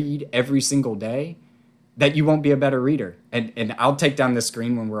you read every single day, that you won't be a better reader. And I'll take down the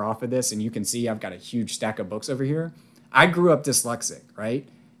screen when we're off of this, and you can see I've got a huge stack of books over here. I grew up dyslexic, right?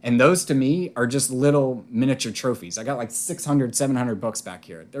 And those to me are just little miniature trophies. I got like 600, 700 books back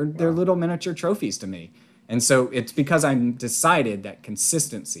here. They're little miniature trophies to me. And so it's because I decided that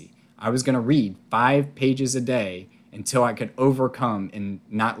consistency, I was going to read 5 pages a day until I could overcome and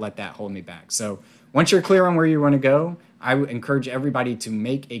not let that hold me back. So once you're clear on where you want to go, I would encourage everybody to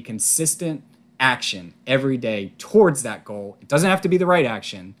make a consistent action every day towards that goal. It doesn't have to be the right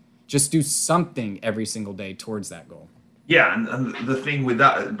action. Just do something every single day towards that goal. Yeah, and the thing with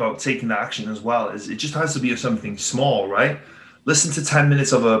that about taking that action as well is it just has to be something small, right? Listen to 10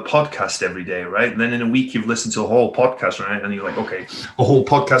 minutes of a podcast every day, right? And then in a week you've listened to a whole podcast, right? And you're like, okay, a whole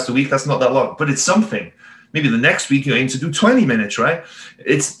podcast a week, that's not that long, but it's something. Maybe the next week you aim to do 20 minutes, right?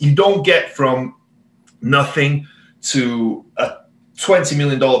 You don't get from nothing to a $20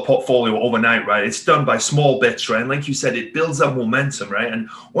 million portfolio overnight, right? It's done by small bits, right? And like you said, it builds up momentum, right? And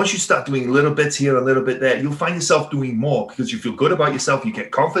once you start doing little bits here, a little bit there, you'll find yourself doing more because you feel good about yourself. You get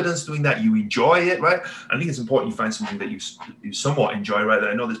confidence doing that. You enjoy it, right? I think it's important you find something that you somewhat enjoy, right?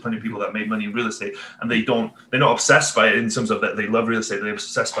 I know there's plenty of people that made money in real estate and they're not obsessed by it in terms of that they love real estate. They're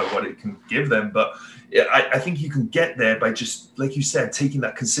obsessed by what it can give them. But I think you can get there by just, like you said, taking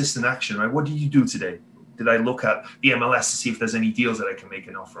that consistent action, right? What did you do today? Did I look at the MLS to see if there's any deals that I can make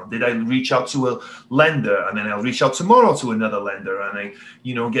an offer on? Did I reach out to a lender and then I'll reach out tomorrow to another lender and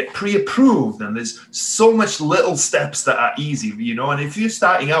I, get pre-approved? And there's so much little steps that are easy, and if you're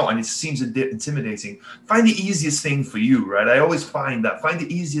starting out and it seems a bit intimidating, find the easiest thing for you, right? I always find the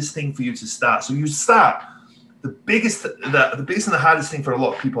easiest thing for you to start. So you start. The biggest and the hardest thing for a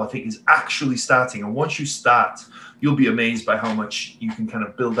lot of people, I think, is actually starting. And once you start, you'll be amazed by how much you can kind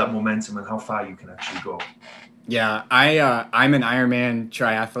of build that momentum and how far you can actually go. Yeah, I'm an Ironman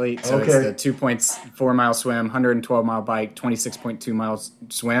triathlete, so It's the 2.4 mile swim, 112 mile bike, 26.2 miles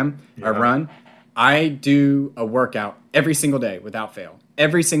swim or run. I do a workout every single day without fail,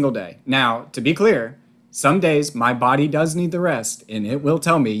 every single day. Now, to be clear, some days my body does need the rest, and it will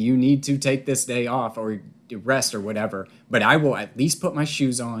tell me you need to take this day off or rest or whatever, but I will at least put my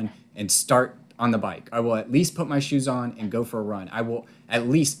shoes on and start on the bike. I will at least put my shoes on and go for a run. I will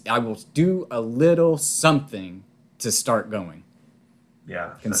do a little something to start going.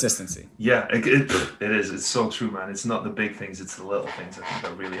 Yeah. Consistency. Yeah, it is. It's so true, man. It's not the big things, it's the little things I think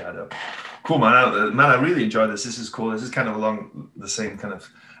that really add up. Cool, man. I really enjoyed this. This is cool. This is kind of along the same kind of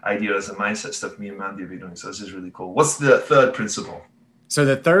idea as the mindset stuff me and Mandy have been doing. So this is really cool. What's the third principle? So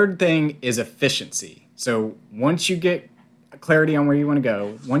the third thing is efficiency. So once you get clarity on where you want to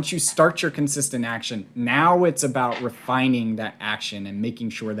go, once you start your consistent action, now it's about refining that action and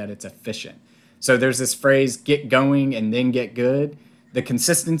making sure that it's efficient. So there's this phrase, get going and then get good. The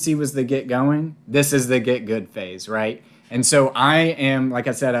consistency was the get going. This is the get good phase, right? And so I am, like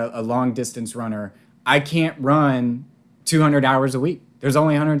I said, a long distance runner. I can't run 200 hours a week. There's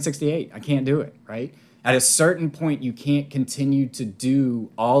only 168. I can't do it, right? At a certain point, you can't continue to do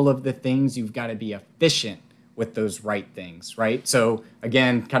all of the things. You've got to be efficient with those right things, right? So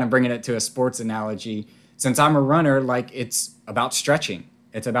again, kind of bringing it to a sports analogy, since I'm a runner, like it's about stretching.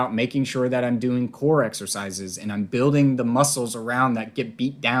 It's about making sure that I'm doing core exercises and I'm building the muscles around that get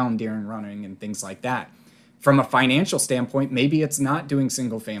beat down during running and things like that. From a financial standpoint, maybe it's not doing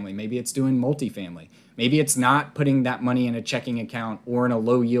single family, maybe it's doing multifamily. Maybe it's not putting that money in a checking account or in a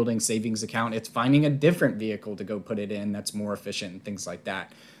low yielding savings account. It's finding a different vehicle to go put it in that's more efficient and things like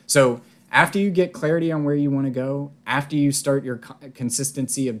that. So after you get clarity on where you want to go, after you start your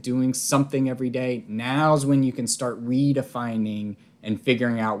consistency of doing something every day, now's when you can start redefining and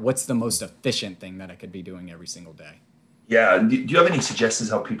figuring out what's the most efficient thing that I could be doing every single day. Yeah. Do you have any suggestions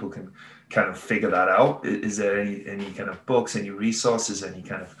how people can kind of figure that out? Is there any kind of books, any resources, any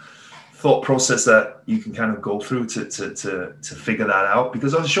kind of thought process that you can kind of go through to figure that out?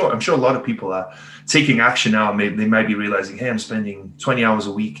 Because I'm sure a lot of people are taking action now. Maybe they might be realizing, hey, I'm spending 20 hours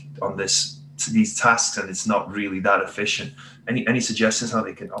a week on these tasks and it's not really that efficient. Any suggestions how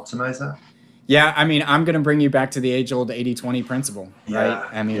they can optimize that? Yeah, I mean, I'm going to bring you back to the age-old 80-20 principle, right? Yeah,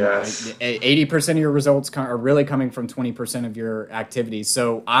 I mean, yes. 80% of your results are really coming from 20% of your activities.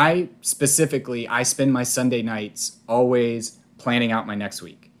 So I spend my Sunday nights always planning out my next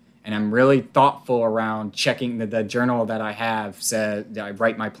week. And I'm really thoughtful around checking the journal that I have said I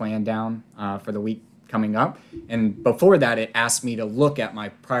write my plan down for the week coming up. And before that, it asked me to look at my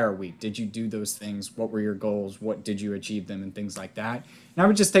prior week. Did you do those things? What were your goals? What did you achieve them? And things like that. And I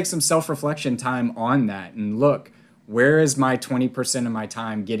would just take some self-reflection time on that and look, where is my 20% of my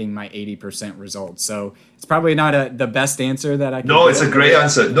time getting my 80% results? So it's probably not the best answer that I can No, give. it's a great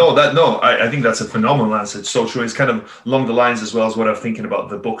answer. I think that's a phenomenal answer. It's so true. It's kind of along the lines as well as what I'm thinking about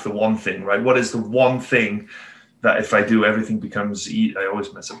the book, The One Thing, right? What is the one thing that if I do, everything becomes, I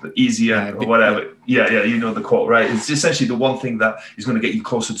always mess up, but easier or whatever. Yeah, you know the quote, right? It's essentially the one thing that is going to get you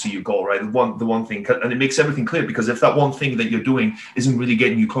closer to your goal, right? The one thing, and it makes everything clear, because if that one thing that you're doing isn't really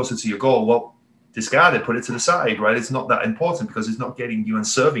getting you closer to your goal, well, discard it, put it to the side, right? It's not that important because it's not getting you and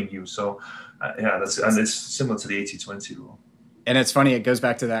serving you. So and it's similar to the 80-20 rule. And it's funny, it goes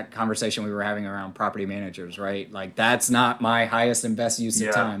back to that conversation we were having around property managers, right? Like, that's not my highest and best use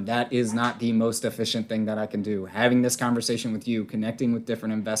of time. That is not the most efficient thing that I can do. Having this conversation with you, connecting with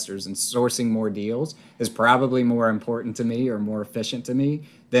different investors and sourcing more deals is probably more important to me or more efficient to me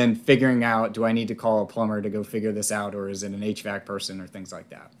than figuring out, do I need to call a plumber to go figure this out, or is it an HVAC person or things like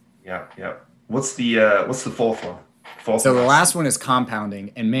that? Yeah. What's the fourth one? So the last one is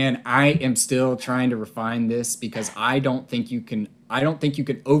compounding, and man, I am still trying to refine this because I don't think you can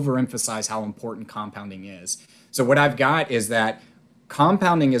overemphasize how important compounding is. So what I've got is that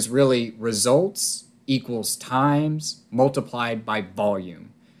compounding is really results equals times multiplied by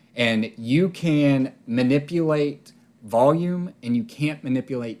volume. And you can manipulate volume and you can't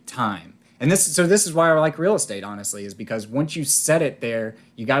manipulate time. And this is why I like real estate, honestly, is because once you set it there,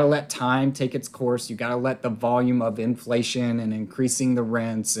 you got to let time take its course. You got to let the volume of inflation and increasing the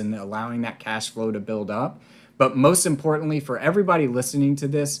rents and allowing that cash flow to build up. But most importantly, for everybody listening to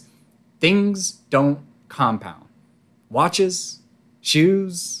this, things don't compound. Watches,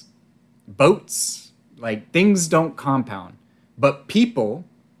 shoes, boats, like, things don't compound. But people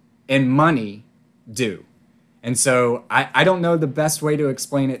and money do. And so I don't know the best way to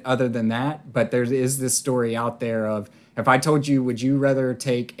explain it other than that, but there is this story out there of, if I told you, would you rather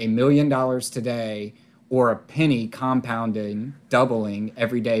take $1 million today or a penny compounding, doubling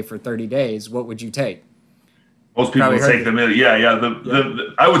every day for 30 days, what would you take? Most people would take the million.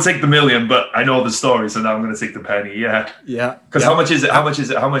 Yeah. I would take the million, but I know the story, so now I'm going to take the penny. Yeah. Because how much is it? How much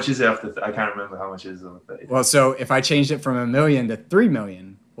is it after? I can't remember how much it is. Well, so if I changed it from $1 million to $3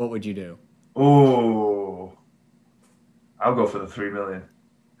 million, what would you do? Oh, I'll go for the 3 million.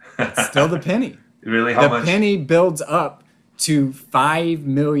 It's still the penny. Really? How much? The penny builds up to 5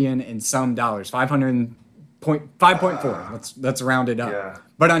 million and some dollars. 5.4. Let's round it up. Yeah.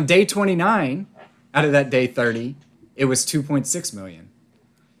 But on day 29, out of that day 30, it was 2.6 million.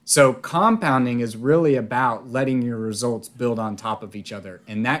 So compounding is really about letting your results build on top of each other.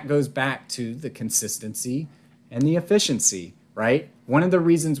 And that goes back to the consistency and the efficiency, right? One of the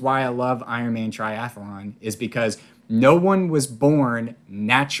reasons why I love Ironman Triathlon is because no one was born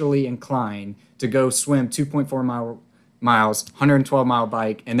naturally inclined to go swim 2.4 miles, 112-mile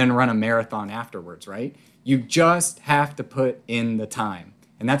bike, and then run a marathon afterwards, right? You just have to put in the time.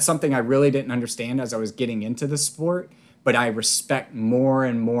 And that's something I really didn't understand as I was getting into the sport, but I respect more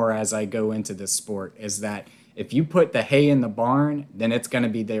and more as I go into this sport, is that if you put the hay in the barn, then it's going to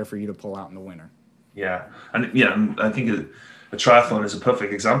be there for you to pull out in the winter. Yeah. And I think a triathlon is a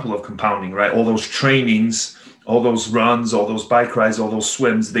perfect example of compounding, right? All those trainings all those runs, all those bike rides, all those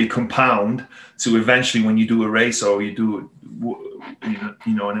swims, they compound to eventually when you do a race or you do,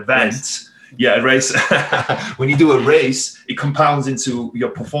 an event. Race. Yeah, a race. When you do a race, it compounds into your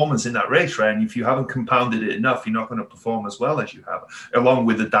performance in that race, right? And if you haven't compounded it enough, you're not going to perform as well as you have, along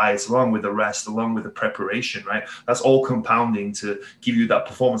with the diets, along with the rest, along with the preparation, right? That's all compounding to give you that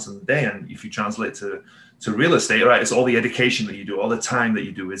performance on the day. And if you translate to real estate, right, it's all the education that you do, all the time that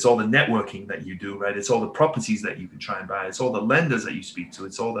you do, it's all the networking that you do, right? It's all the properties that you can try and buy, it's all the lenders that you speak to,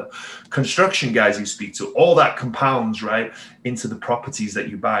 it's all the construction guys you speak to, all that compounds, right, into the properties that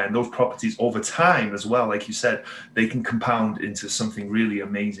you buy. And those properties over time as well, like you said, they can compound into something really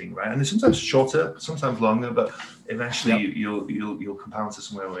amazing, right? And it's sometimes shorter, sometimes longer, but eventually you'll compound to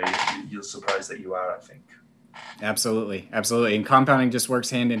somewhere where you're surprised that you are, I think. Absolutely. And compounding just works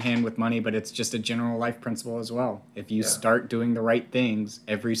hand in hand with money, but it's just a general life principle as well. If you start doing the right things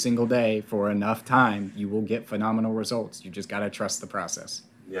every single day for enough time, you will get phenomenal results. You just got to trust the process.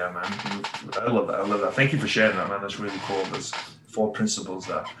 Yeah, man. I love that. Thank you for sharing that, man. That's really cool. There's 4 principles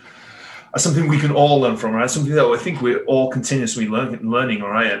that are something we can all learn from, right? Something that I think we're all continuously learning, all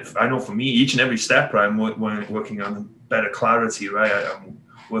right? I know for me, each and every step, right, I'm working on better clarity, right? I'm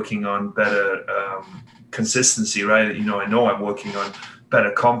working on better consistency, right? I know I'm working on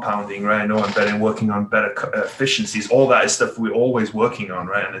better compounding, right? I know I'm working on better efficiencies. All that is stuff we're always working on,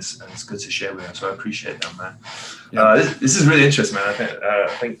 right? And it's good to share with them. So I appreciate that, man. This is really interesting, man. I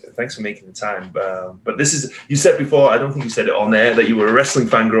think thanks for making the time. But this is, you said before, I don't think you said it on air, that you were a wrestling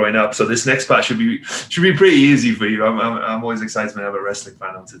fan growing up. So this next part should be pretty easy for you. I'm always excited when I have a wrestling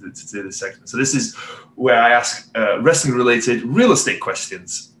fan on to do this segment. So this is where I ask wrestling related real estate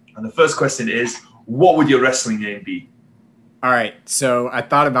questions. And the first question is, what would your wrestling name be? All right. So I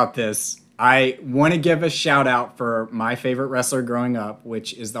thought about this. I want to give a shout out for my favorite wrestler growing up,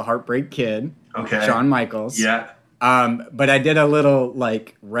 which is the Heartbreak Kid, Shawn Michaels. Yeah. But I did a little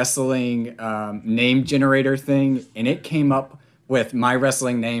wrestling name generator thing, and it came up with my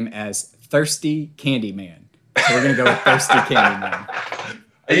wrestling name as Thirsty Candyman. So we're going to go with Thirsty Candyman.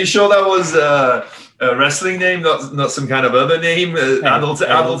 Are you sure that was a wrestling name, not some kind of other name? Adult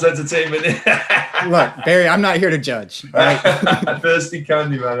entertainment. Look, Barry, I'm not here to judge. Right? Thirsty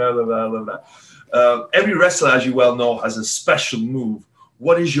Candyman. I love that. Every wrestler, as you well know, has a special move.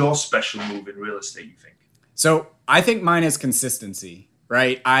 What is your special move in real estate, you think? So I think mine is consistency,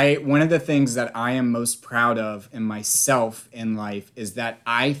 right? One of the things that I am most proud of in myself in life is that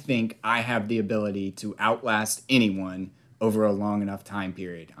I think I have the ability to outlast anyone over a long enough time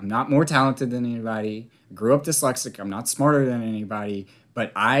period. I'm not more talented than anybody. I grew up dyslexic. I'm not smarter than anybody,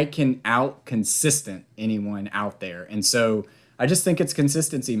 but I can out-consistent anyone out there. And so I just think it's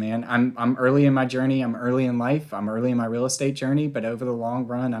consistency, man. I'm early in my journey. I'm early in life. I'm early in my real estate journey. But over the long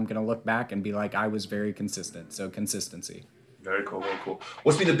run, I'm going to look back and be like, I was very consistent. So consistency. Very cool, very cool.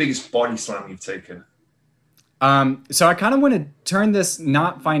 What's been the biggest body slam you've taken? So I kind of want to turn this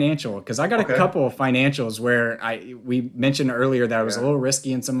not financial, because I got a couple of financials where we mentioned earlier that I was a little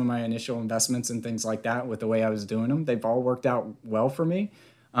risky in some of my initial investments and things like that with the way I was doing them. They've all worked out well for me.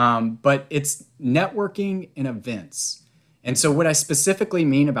 But it's networking and events. And so what I specifically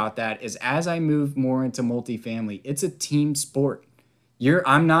mean about that is as I move more into multifamily, it's a team sport.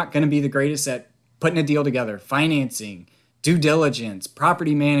 I'm not going to be the greatest at putting a deal together, financing, due diligence,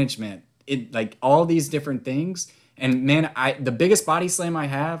 property management, all these different things. And man, the biggest body slam I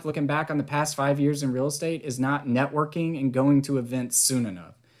have looking back on the past 5 years in real estate is not networking and going to events soon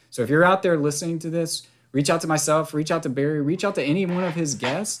enough. So if you're out there listening to this, reach out to myself, reach out to Barry, reach out to any one of his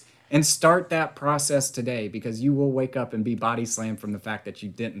guests and start that process today, because you will wake up and be body slammed from the fact that you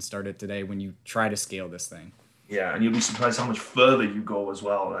didn't start it today when you try to scale this thing. Yeah, and you'll be surprised how much further you go as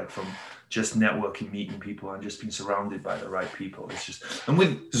well, like from just networking, meeting people, and just being surrounded by the right people. It's just, and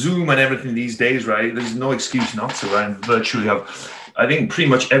with Zoom and everything these days, right, there's no excuse not to, right? And virtually I think pretty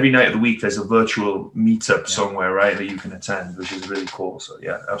much every night of the week, there's a virtual meetup somewhere, right, that you can attend, which is really cool. So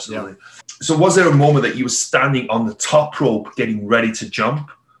yeah, absolutely. Yeah. So was there a moment that you were standing on the top rope getting ready to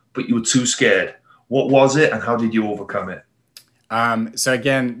jump, but you were too scared? What was it, and how did you overcome it? So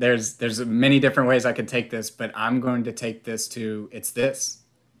again, there's many different ways I could take this, but I'm going to take this to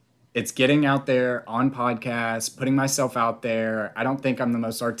it's getting out there on podcasts, putting myself out there. I don't think I'm the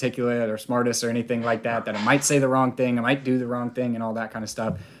most articulate or smartest or anything like that I might say the wrong thing, I might do the wrong thing and all that kind of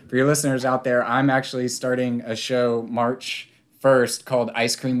stuff. For your listeners out there, I'm actually starting a show March 1st called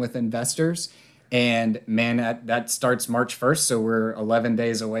Ice Cream with Investors. And man, that starts March 1st. So we're 11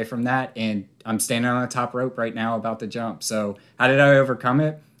 days away from that. And I'm standing on a top rope right now about to jump. So how did I overcome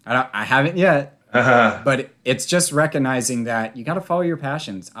it? I haven't yet. But it's just recognizing that you got to follow your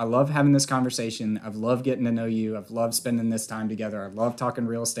passions. I love having this conversation. I've loved getting to know you. I've loved spending this time together. I love talking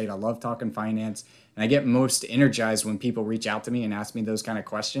real estate. I love talking finance. And I get most energized when people reach out to me and ask me those kind of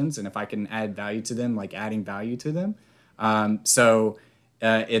questions. And if I can add value to them, like adding value to them.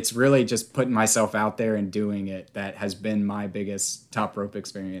 It's really just putting myself out there and doing it that has been my biggest top rope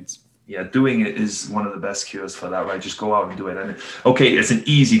experience. Yeah, doing it is one of the best cures for that, right? Just go out and do it. And okay, it's an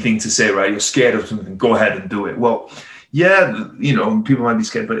easy thing to say, right? You're scared of something, go ahead and do it. Well, yeah, people might be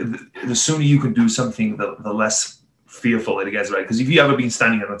scared, but the sooner you can do something, the less fearful it gets, right? Because if you've ever been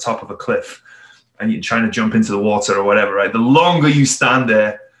standing on the top of a cliff and you're trying to jump into the water or whatever, right? The longer you stand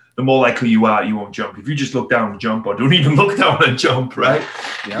there, the more likely you won't jump. If you just look down and jump, or don't even look down and jump, right?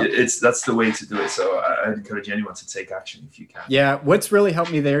 Yep. That's the way to do it. So I encourage anyone to take action if you can. Yeah, what's really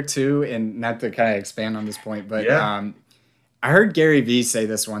helped me there too, and not to kind of expand on this point, but I heard Gary Vee say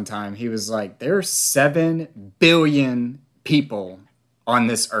this one time. He was like, there are 7 billion people on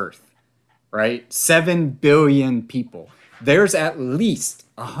this earth, right? 7 billion people. There's at least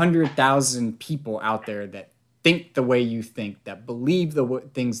 100,000 people out there that think the way you think, that believe the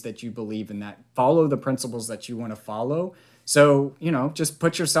things that you believe, and that follow the principles that you want to follow. So, just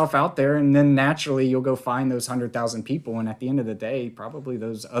put yourself out there, and then naturally you'll go find those 100,000 people. And at the end of the day, probably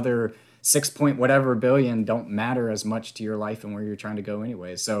those other 6 billion don't matter as much to your life and where you're trying to go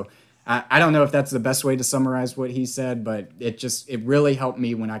anyway. So I don't know if that's the best way to summarize what he said, but it really helped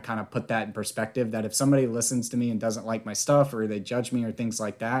me when I kind of put that in perspective, that if somebody listens to me and doesn't like my stuff, or they judge me or things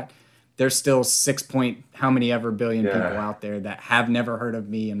like that, there's still 6 how many ever billion people out there that have never heard of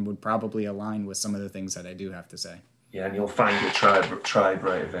me and would probably align with some of the things that I do have to say. Yeah, and you'll find your tribe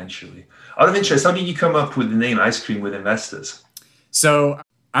right eventually. Out of interest, how did you come up with the name Ice Cream with Investors? So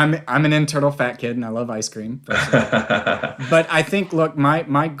I'm an internal fat kid, and I love ice cream. But I think, look,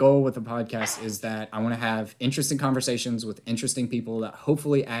 my goal with the podcast is that I want to have interesting conversations with interesting people that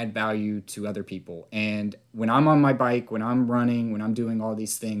hopefully add value to other people. And when I'm on my bike, when I'm running, when I'm doing all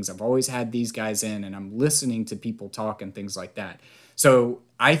these things, I've always had these guys in, and I'm listening to people talk and things like that. So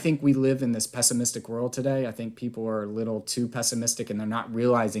I think we live in this pessimistic world today. I think people are a little too pessimistic, and they're not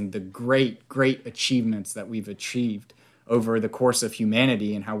realizing the great, great achievements that we've achieved over the course of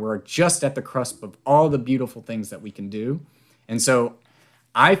humanity, and how we're just at the cusp of all the beautiful things that we can do. And so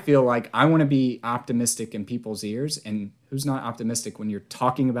I feel like I want to be optimistic in people's ears. And who's not optimistic when you're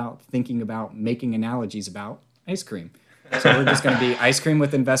talking about, thinking about, making analogies about ice cream? So we're just going to be Ice Cream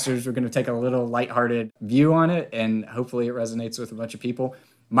with Investors. We're going to take a little lighthearted view on it, and hopefully it resonates with a bunch of people.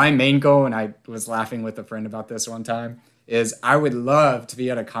 My main goal, and I was laughing with a friend about this one time, is I would love to be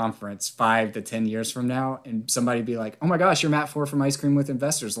at a conference 5 to 10 years from now, and somebody be like, oh my gosh, you're Matt Four from Ice Cream with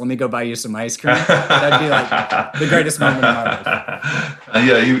Investors. Let me go buy you some ice cream. That'd be like the greatest moment of my life.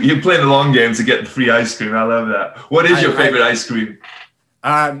 Yeah, you play the long game to get free ice cream. I love that. What is your favorite ice cream?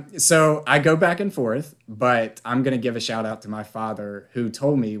 So I go back and forth, but I'm going to give a shout out to my father, who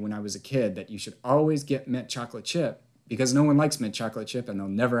told me when I was a kid that you should always get mint chocolate chip, because no one likes mint chocolate chip, and they'll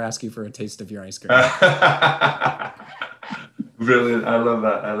never ask you for a taste of your ice cream. Brilliant. I love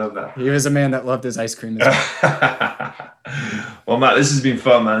that. He was a man that loved his ice cream as well. Well, Matt, this has been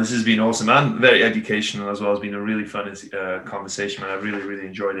fun, man. This has been awesome and very educational as well. It's been a really fun conversation, man. I really, really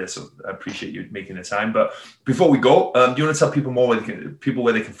enjoyed it. So I appreciate you making the time. But before we go, do you want to tell people more where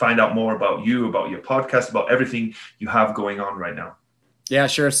they can find out more about you, about your podcast, about everything you have going on right now? Yeah,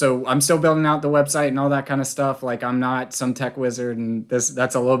 sure. So I'm still building out the website and all that kind of stuff. Like, I'm not some tech wizard, and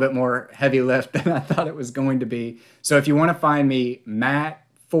that's a little bit more heavy lift than I thought it was going to be. So if you want to find me, Matt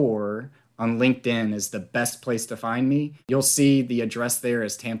Four on LinkedIn is the best place to find me. You'll see the address there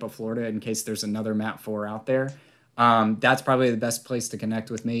is Tampa, Florida, in case there's another Matt Four out there. That's probably the best place to connect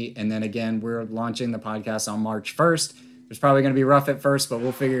with me. And then again, we're launching the podcast on March 1st. It's probably going to be rough at first, but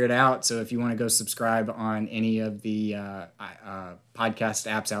we'll figure it out. So if you want to go subscribe on any of the podcast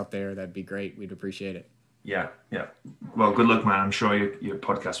apps out there, that'd be great. We'd appreciate it. Yeah. Well, good luck, man. I'm sure your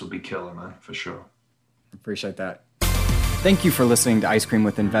podcast will be killer, man, for sure. Appreciate that. Thank you for listening to Ice Cream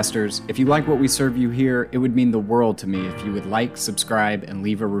with Investors. If you like what we serve you here, it would mean the world to me if you would like, subscribe, and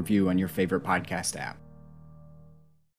leave a review on your favorite podcast app.